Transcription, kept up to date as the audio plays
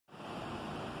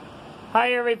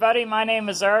Hi everybody, my name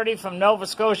is Ardie from Nova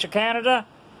Scotia, Canada.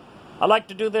 I'd like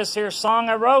to do this here song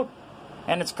I wrote,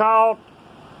 and it's called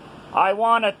I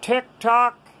Wanna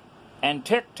Tick-Tock and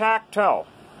Tic-Tac-Toe.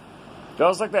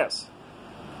 Goes like this.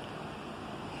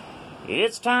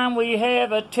 It's time we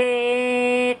have a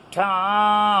tick-tock.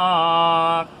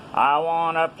 I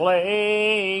wanna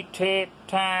play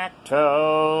tic-tac-toe.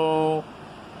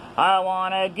 I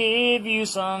wanna give you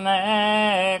some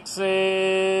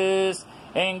X's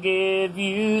and give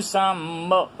you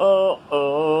some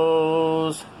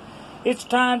O's. It's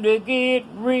time to get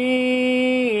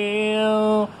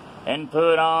real and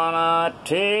put on a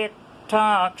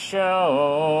tick-tock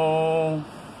show.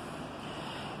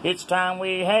 It's time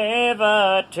we have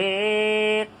a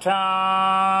tick-tock.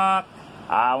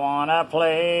 I wanna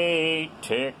play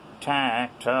tic-tac-toe.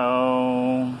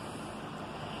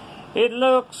 It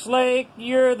looks like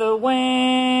you're the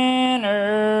winner.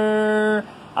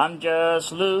 I'm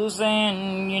just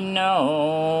losing, you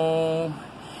know.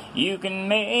 You can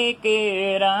make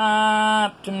it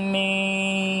up to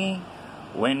me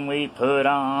when we put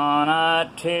on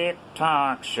a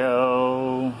tick-tock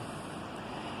show.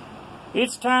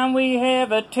 It's time we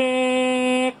have a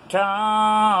tick-tock.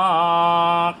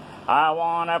 I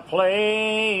wanna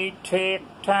play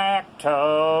tic-tac-toe.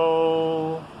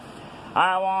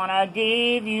 I wanna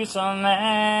give you some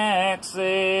X's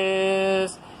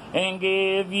and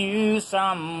give you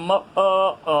some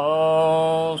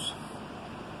O's.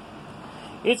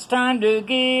 It's time to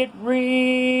get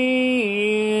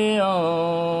real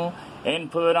and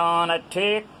put on a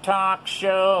tick-tock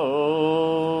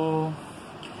show.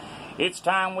 It's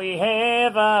time we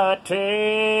have a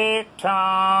tick-tock.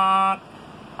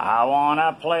 I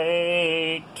wanna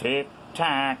play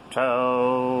tic-tac-toe.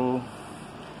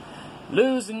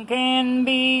 Losing can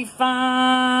be fun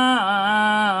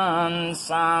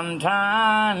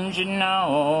sometimes, you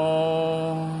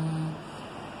know.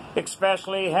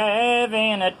 Especially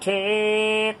having a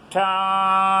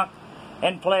tick-tock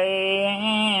and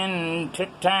playing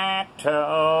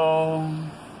tic-tac-toe.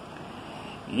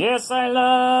 Yes, I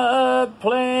love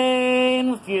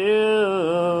playing with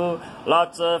you.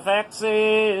 Lots of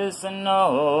X's and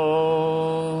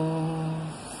O's.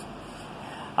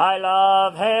 I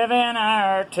love having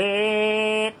our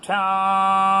tick-tock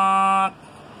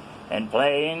and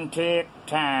playing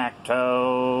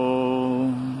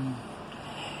tic-tac-toe.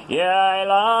 Yeah, I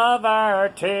love our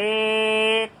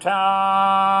tick-tock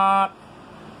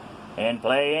and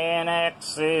playing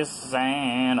X's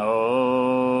and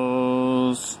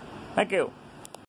O's. Thank you.